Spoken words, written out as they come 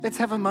Let's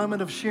have a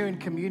moment of sharing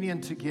communion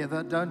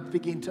together. Don't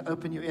begin to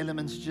open your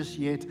elements just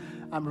yet.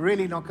 I'm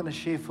really not going to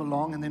share for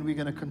long, and then we're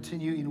going to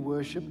continue in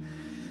worship.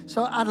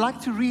 So I'd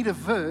like to read a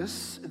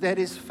verse that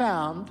is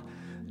found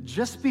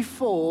just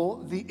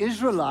before the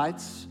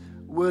Israelites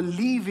were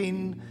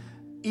leaving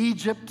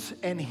Egypt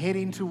and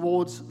heading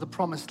towards the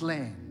promised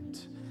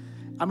land.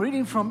 I'm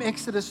reading from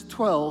Exodus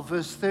 12,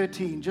 verse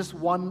 13, just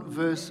one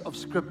verse of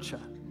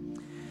scripture.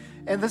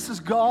 And this is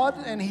God,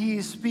 and He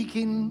is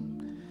speaking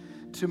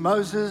to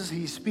Moses,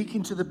 He's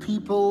speaking to the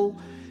people,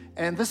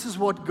 and this is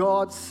what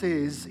God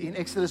says in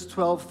Exodus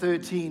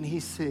 12:13. He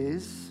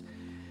says,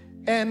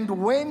 "And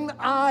when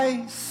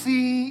I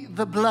see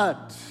the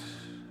blood,"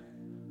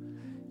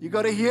 you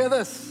got to hear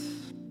this,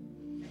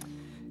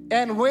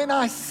 "and when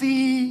I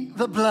see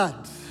the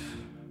blood,"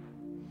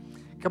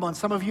 come on,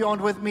 some of you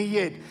aren't with me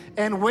yet.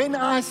 "And when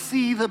I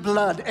see the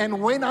blood,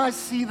 and when I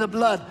see the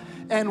blood,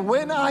 and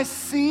when I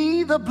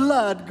see the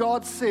blood,"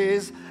 God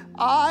says,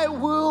 "I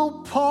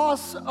will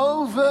pass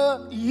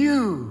over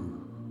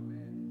you,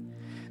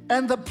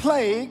 and the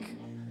plague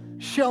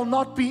shall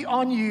not be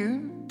on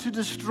you to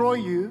destroy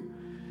you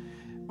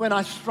when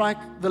I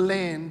strike the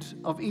land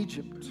of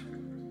Egypt."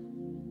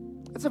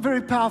 It's a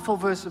very powerful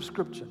verse of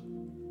scripture.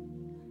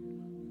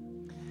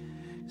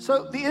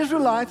 So the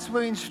Israelites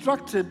were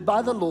instructed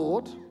by the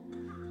Lord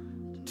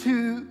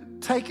to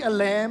take a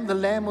lamb. The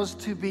lamb was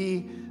to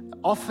be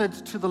offered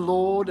to the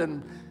Lord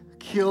and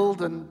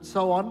killed and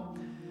so on.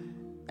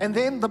 And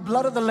then the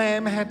blood of the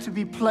lamb had to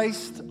be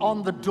placed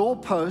on the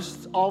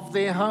doorposts of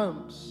their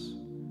homes,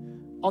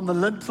 on the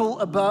lintel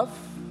above,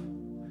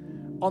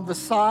 on the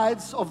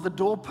sides of the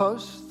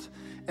doorpost,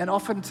 and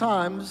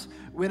oftentimes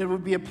when it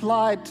would be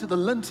applied to the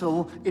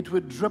lintel, it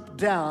would drip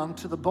down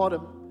to the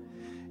bottom,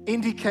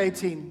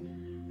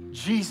 indicating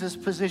Jesus'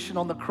 position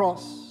on the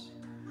cross.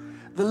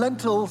 The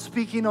lintel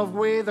speaking of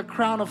where the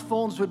crown of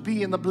thorns would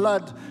be in the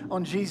blood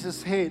on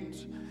Jesus' head.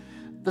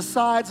 The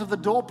sides of the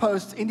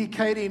doorposts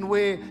indicating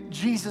where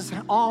Jesus'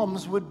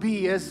 arms would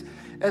be as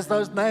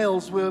those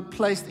nails were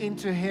placed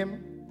into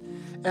him.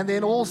 And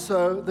then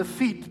also the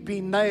feet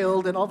being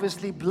nailed, and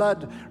obviously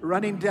blood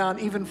running down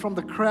even from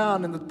the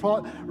crown and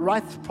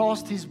right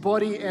past his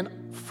body, and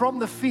from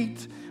the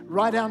feet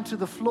right down to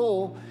the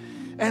floor.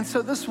 And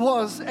so this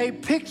was a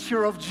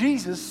picture of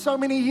Jesus so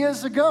many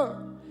years ago.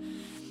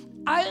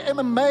 I am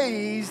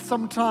amazed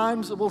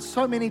sometimes, well,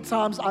 so many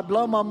times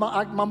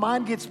my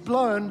mind gets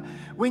blown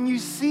when you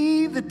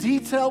see the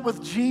detail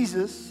with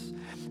Jesus,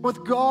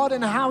 with God,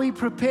 and how He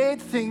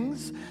prepared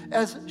things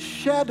as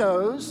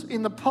shadows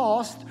in the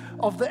past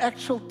of the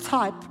actual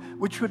type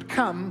which would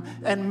come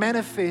and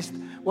manifest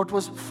what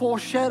was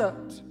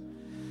foreshadowed.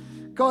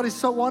 God is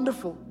so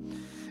wonderful.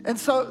 And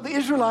so the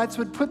Israelites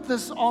would put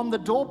this on the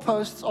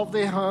doorposts of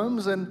their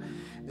homes, and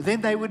then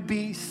they would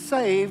be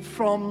saved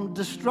from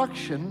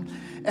destruction.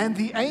 And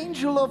the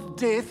angel of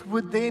death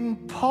would then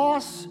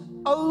pass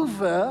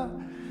over.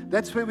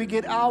 That's where we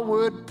get our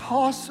word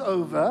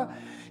Passover.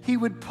 He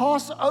would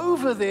pass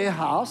over their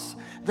house.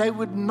 They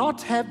would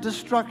not have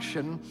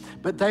destruction,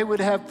 but they would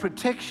have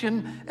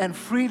protection and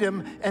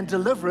freedom and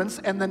deliverance.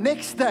 And the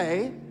next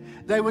day,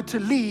 they were to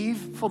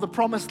leave for the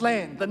promised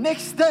land. The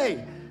next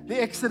day,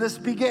 the Exodus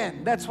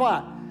began. That's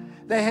why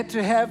they had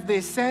to have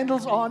their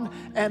sandals on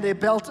and their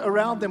belt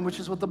around them, which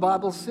is what the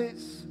Bible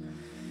says.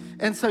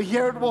 And so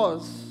here it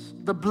was.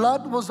 The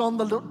blood was on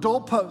the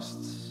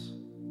doorposts.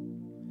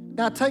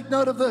 Now take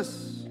note of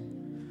this.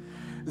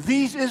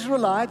 These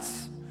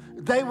Israelites,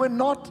 they were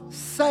not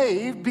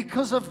saved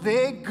because of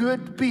their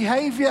good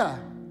behavior.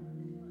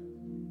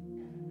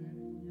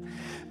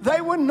 They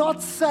were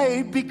not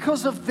saved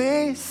because of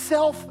their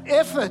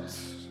self-effort.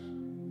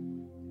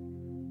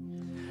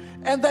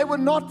 And they were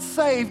not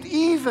saved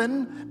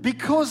even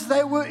because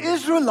they were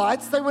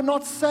Israelites. They were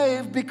not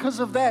saved because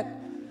of that.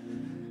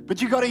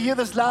 But you got to hear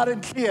this loud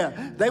and clear.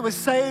 They were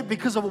saved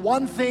because of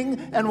one thing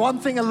and one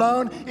thing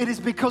alone. It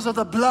is because of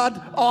the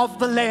blood of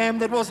the Lamb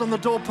that was on the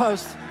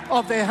doorpost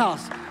of their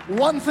house.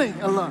 One thing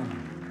alone.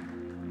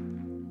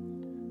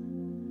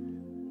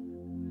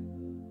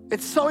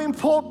 It's so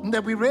important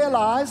that we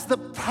realize the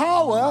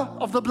power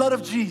of the blood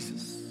of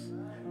Jesus.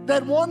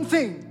 That one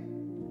thing.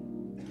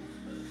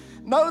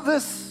 Know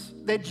this,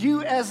 that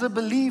you as a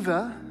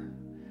believer,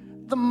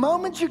 the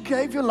moment you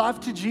gave your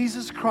life to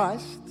Jesus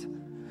Christ,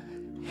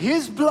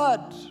 His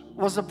blood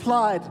was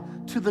applied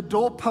to the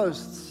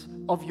doorposts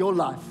of your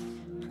life.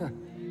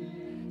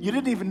 You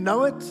didn't even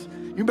know it.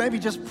 You maybe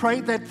just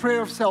prayed that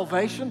prayer of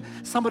salvation.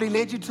 Somebody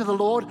led you to the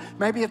Lord,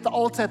 maybe at the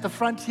altar at the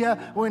front here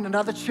or in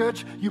another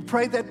church. You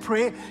prayed that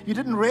prayer. You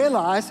didn't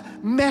realize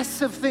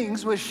massive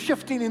things were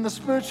shifting in the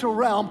spiritual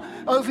realm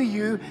over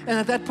you. And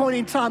at that point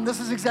in time, this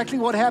is exactly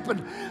what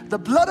happened. The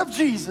blood of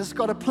Jesus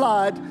got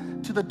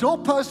applied to the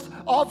doorpost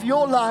of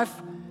your life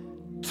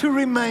to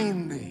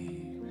remain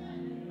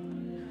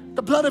there.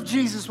 The blood of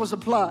Jesus was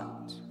applied.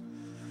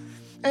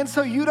 And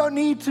so you don't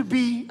need to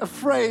be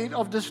afraid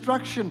of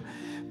destruction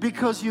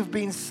because you've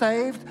been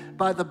saved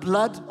by the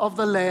blood of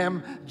the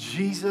Lamb,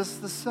 Jesus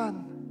the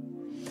Son.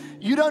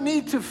 You don't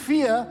need to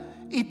fear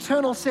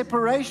eternal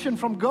separation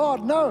from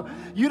God. No,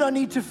 you don't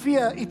need to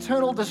fear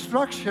eternal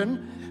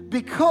destruction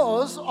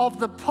because of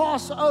the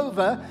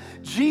Passover.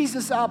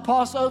 Jesus, our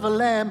Passover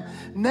lamb,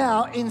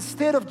 now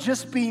instead of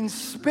just being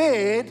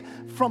spared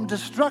from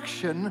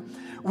destruction,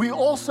 we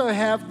also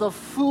have the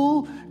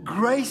full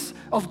grace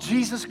of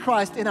Jesus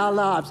Christ in our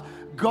lives.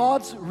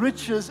 God's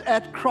riches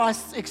at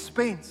Christ's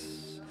expense.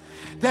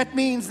 That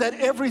means that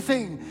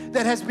everything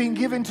that has been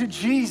given to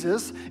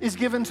Jesus is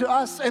given to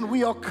us, and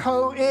we are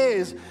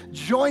co-heirs,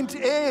 joint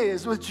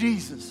heirs with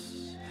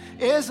Jesus,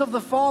 heirs of the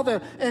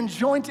Father and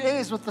joint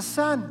heirs with the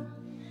Son.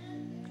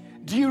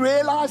 Do you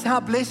realize how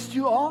blessed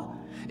you are?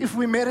 If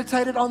we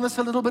meditated on this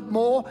a little bit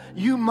more,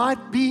 you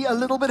might be a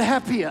little bit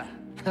happier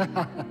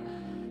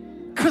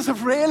because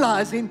of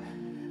realizing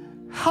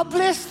how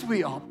blessed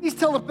we are. Please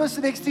tell the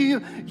person next to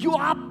you, you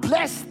are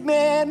blessed,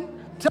 man.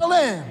 Tell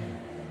them.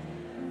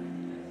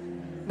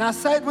 Now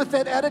say it with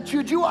that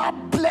attitude, you are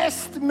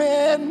blessed,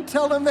 man.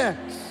 Tell them that.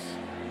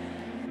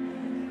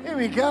 Here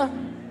we go.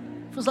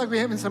 Feels like we're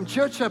having some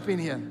church up in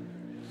here.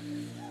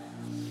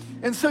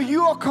 And so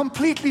you are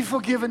completely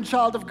forgiven,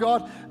 child of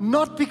God,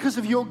 not because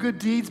of your good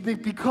deeds,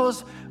 but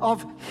because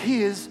of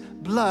His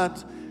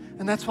blood.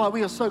 And that's why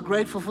we are so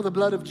grateful for the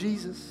blood of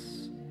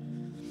Jesus.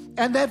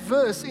 And that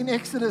verse in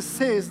Exodus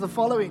says the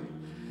following.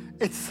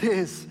 It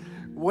says,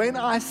 when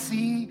I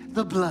see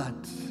the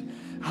blood,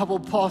 I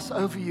will pass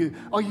over you.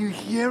 Are you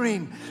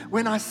hearing?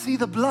 When I see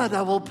the blood,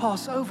 I will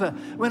pass over.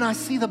 When I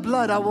see the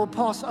blood, I will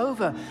pass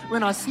over.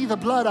 When I see the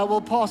blood, I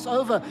will pass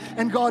over.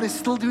 And God is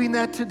still doing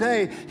that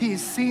today. He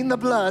has seen the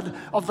blood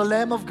of the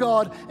Lamb of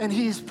God, and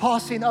He is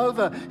passing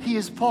over. He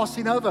is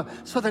passing over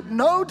so that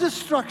no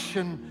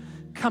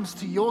destruction comes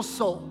to your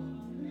soul.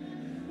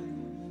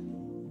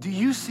 Do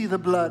you see the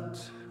blood?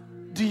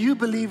 Do you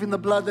believe in the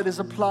blood that is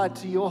applied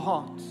to your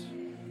heart?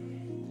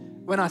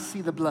 When I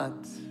see the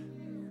blood,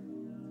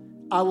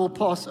 I will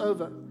pass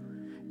over.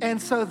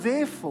 And so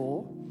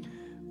therefore,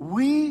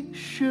 we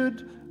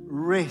should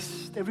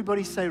rest.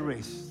 Everybody say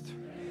rest.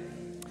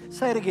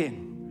 Say it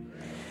again.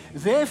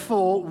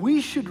 Therefore, we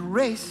should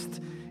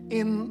rest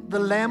in the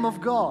Lamb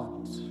of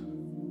God.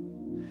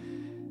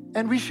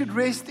 And we should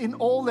rest in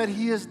all that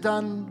He has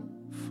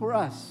done for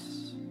us.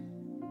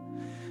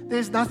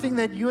 There's nothing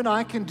that you and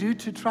I can do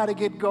to try to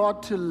get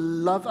God to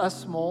love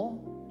us more.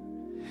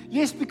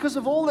 Yes, because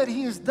of all that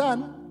He has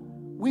done,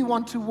 we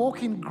want to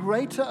walk in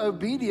greater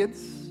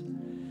obedience.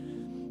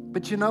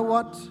 But you know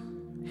what?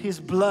 His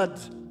blood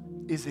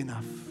is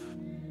enough.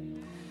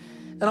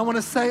 And I want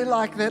to say,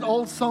 like that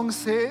old song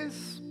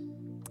says,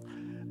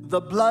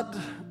 the blood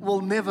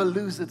will never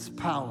lose its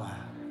power.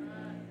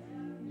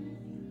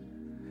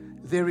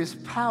 There is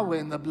power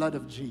in the blood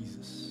of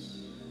Jesus.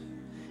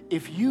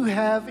 If you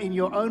have in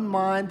your own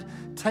mind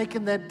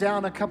taken that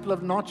down a couple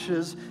of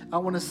notches, I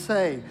want to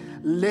say,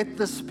 let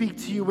this speak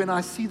to you. When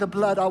I see the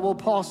blood, I will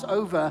pass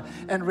over,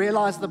 and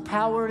realize the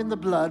power in the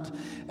blood,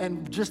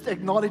 and just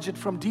acknowledge it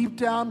from deep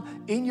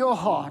down in your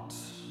heart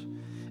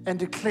and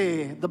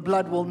declare the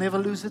blood will never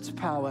lose its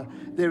power.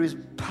 There is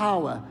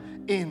power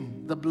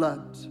in the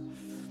blood.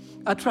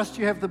 I trust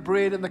you have the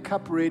bread and the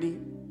cup ready.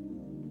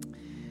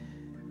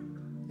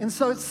 And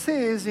so it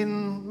says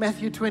in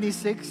Matthew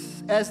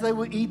 26, as they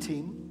were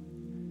eating,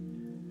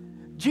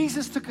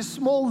 Jesus took a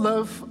small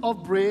loaf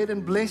of bread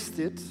and blessed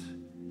it.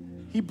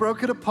 He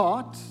broke it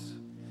apart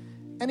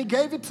and He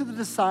gave it to the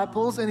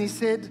disciples, and He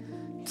said,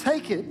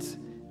 take it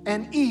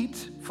and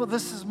eat, for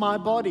this is my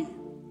body.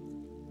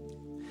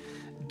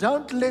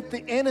 Don't let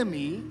the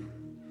enemy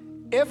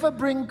ever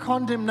bring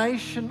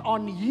condemnation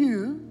on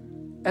you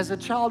as a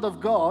child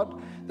of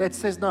God that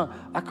says, no,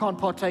 I can't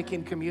partake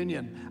in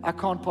communion. I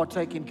can't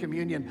partake in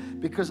communion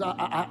because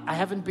I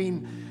haven't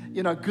been,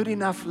 good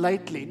enough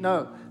lately.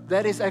 No,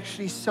 that is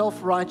actually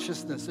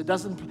self-righteousness. It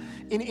doesn't,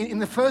 in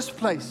the first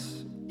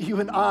place, you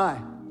and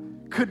I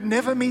could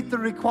never meet the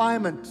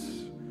requirement.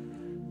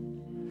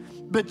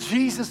 But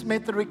Jesus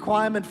met the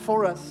requirement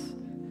for us.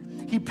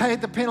 He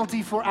paid the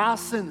penalty for our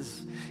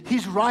sins.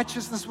 His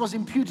righteousness was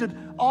imputed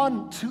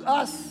on to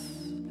us.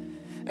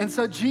 And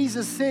so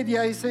Jesus said,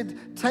 He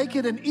said, take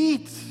it and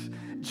eat.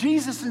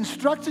 Jesus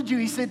instructed you.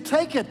 He said,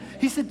 take it.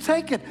 He said,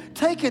 take it,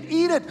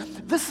 eat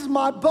it. This is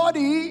my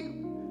body,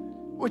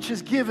 which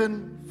is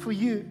given for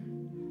you.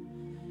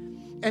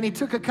 And He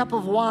took a cup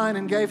of wine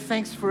and gave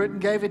thanks for it and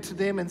gave it to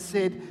them and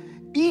said,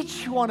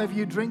 each one of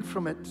you drink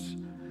from it,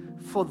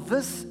 for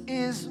this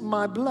is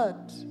my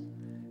blood,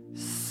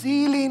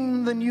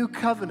 sealing the new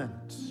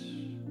covenant.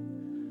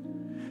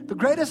 The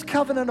greatest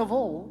covenant of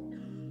all,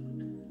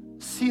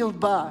 sealed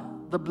by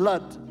the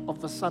blood of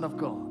the Son of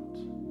God.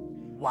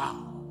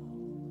 Wow.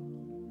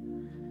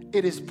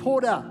 It is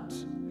poured out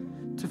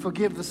to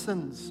forgive the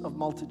sins of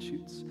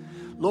multitudes.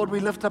 Lord, we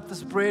lift up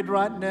this bread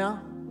right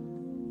now.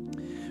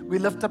 We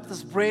lift up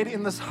this bread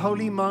in this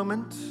holy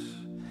moment.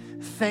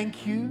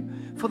 Thank you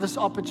for this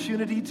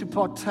opportunity to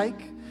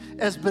partake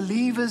as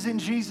believers in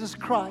Jesus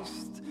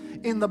Christ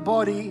in the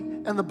body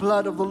and the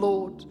blood of the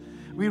Lord.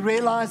 We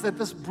realize that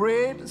this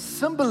bread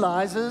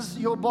symbolizes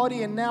your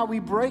body, and now we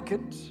break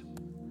it.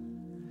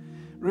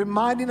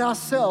 reminding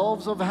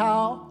ourselves of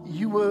how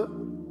you were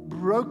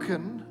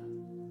broken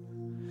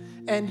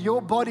and your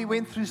body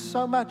went through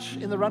so much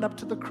in the run-up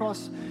to the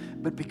cross,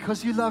 but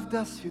because you loved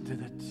us, you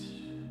did it.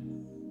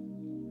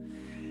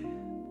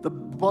 The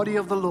body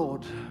of the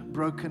Lord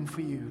broken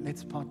for you.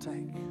 Let's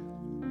partake.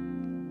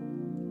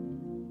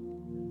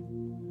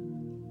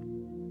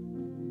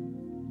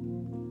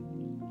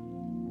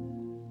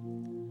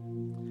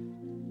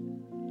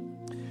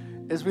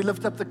 As we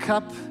lift up the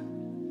cup,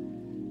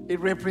 it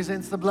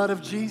represents the blood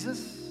of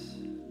Jesus.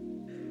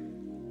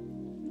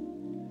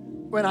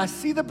 When I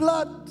see the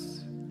blood,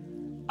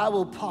 I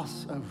will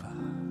pass over.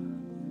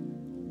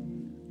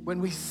 When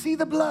we see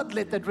the blood,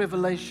 let that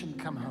revelation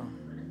come home.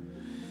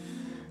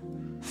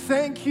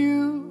 Thank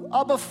you,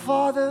 Abba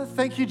Father.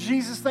 Thank you,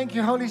 Jesus. Thank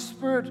you, Holy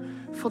Spirit,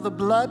 for the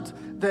blood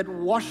that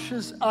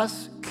washes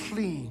us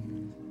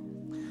clean.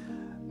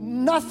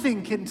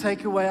 Nothing can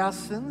take away our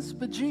sins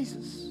but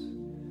Jesus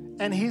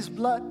and His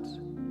blood.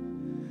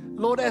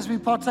 Lord, as we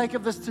partake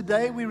of this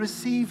today, we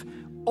receive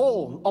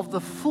all of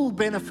the full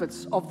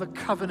benefits of the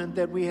covenant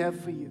that we have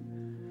for you.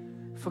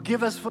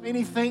 Forgive us for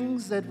any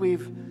things that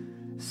we've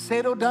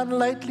said or done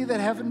lately that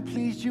haven't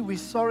pleased you. We're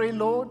sorry,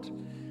 Lord,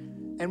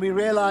 and we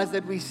realize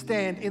that we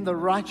stand in the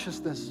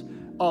righteousness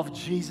of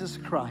Jesus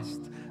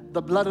Christ,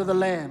 the blood of the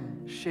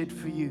Lamb shed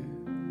for you.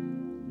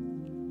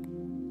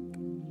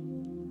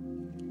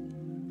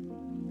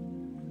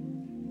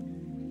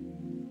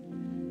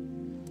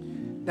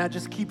 Now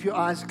just keep your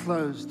eyes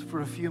closed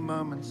for a few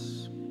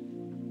moments.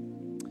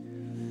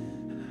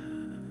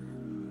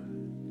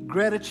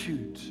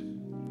 Gratitude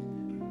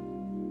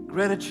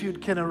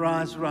can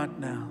arise right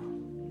now.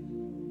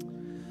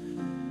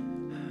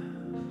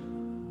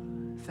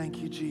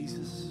 Thank you,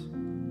 Jesus.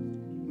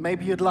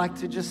 Maybe you'd like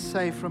to just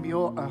say from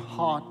your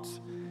heart,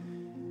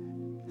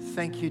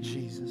 thank you,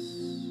 Jesus.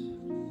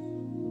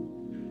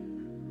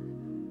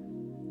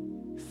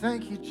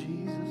 Thank you,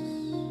 Jesus.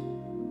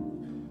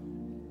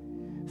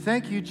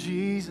 Thank you,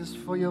 Jesus,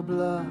 for your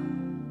blood.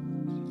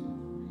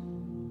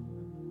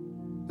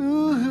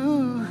 Ooh.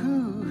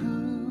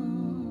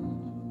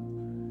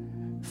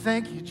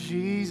 Thank you,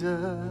 Jesus.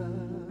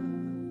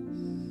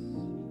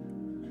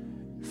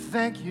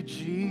 Thank you,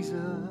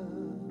 Jesus.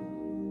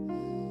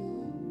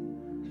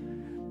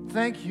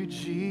 Thank you,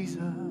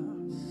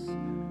 Jesus,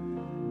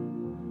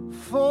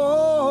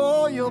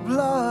 for your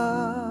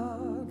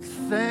blood.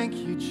 Thank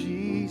you,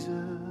 Jesus.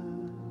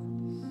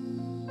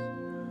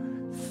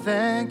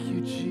 Thank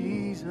you,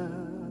 Jesus.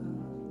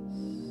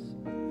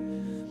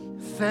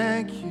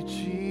 Thank you,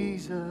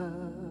 Jesus,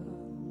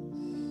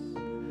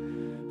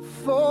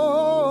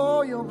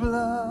 for your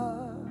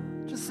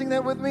blood. Just sing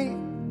that with me.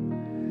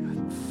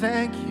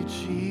 Thank you,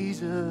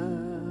 Jesus.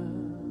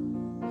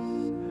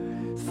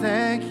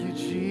 Thank you,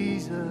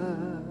 Jesus.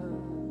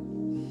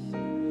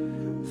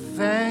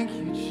 Thank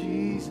you,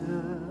 Jesus,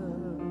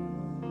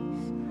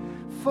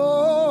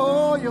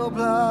 for your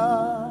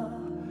blood.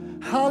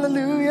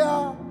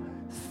 Hallelujah.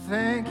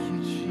 Thank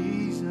you,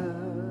 Jesus.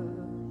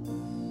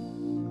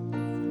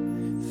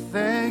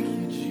 Thank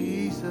you,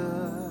 Jesus.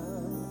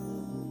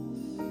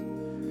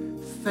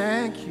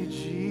 Thank you,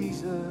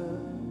 Jesus.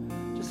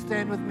 Just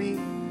stand with me.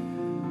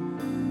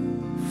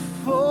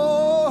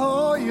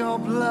 For your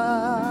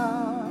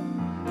blood.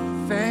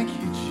 Thank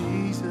you,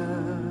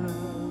 Jesus.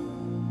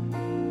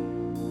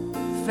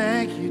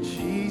 Thank you,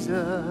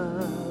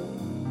 Jesus.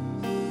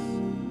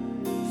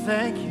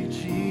 Thank you,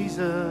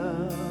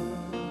 Jesus,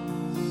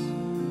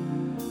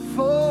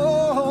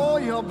 for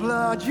your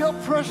blood, your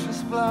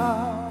precious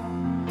blood.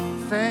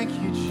 Thank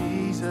you,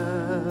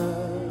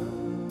 Jesus.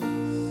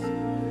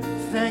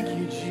 Thank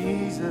you,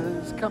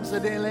 Jesus. Come,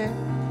 Sadele.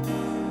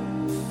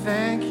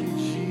 Thank you,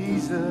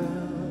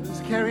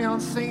 Jesus. Carry on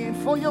singing.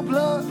 For your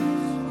blood.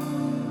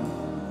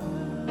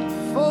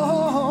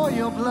 For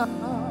your blood.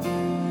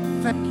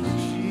 Thank you,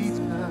 Jesus.